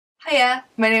Hiya,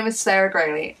 my name is Sarah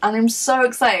Graley and I'm so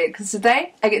excited because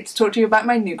today I get to talk to you about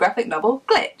my new graphic novel,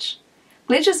 Glitch.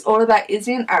 Glitch is all about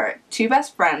Izzy and Eric, two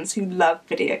best friends who love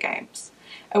video games.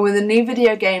 And when the new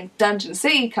video game Dungeon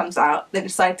City comes out, they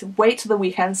decide to wait till the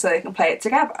weekend so they can play it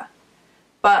together.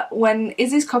 But when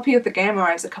Izzy's copy of the game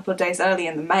arrives a couple of days early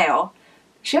in the mail,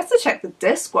 she has to check the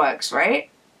disc works, right?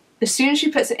 As soon as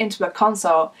she puts it into her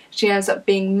console, she ends up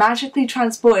being magically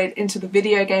transported into the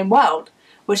video game world,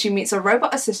 where she meets a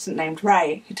robot assistant named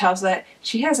Ray, who tells her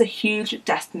she has a huge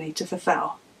destiny to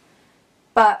fulfill.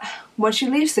 But when she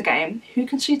leaves the game, who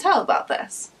can she tell about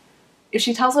this? If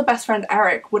she tells her best friend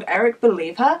Eric, would Eric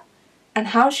believe her? And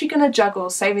how is she going to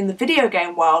juggle saving the video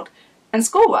game world and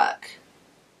schoolwork?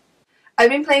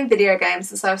 I've been playing video games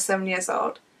since I was 7 years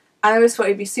old, and I always thought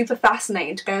it'd be super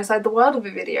fascinating to go inside the world of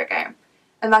a video game.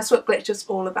 And that's what Glitch is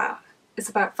all about. It's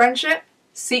about friendship,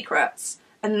 secrets,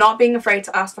 and not being afraid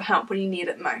to ask for help when you need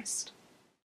it most.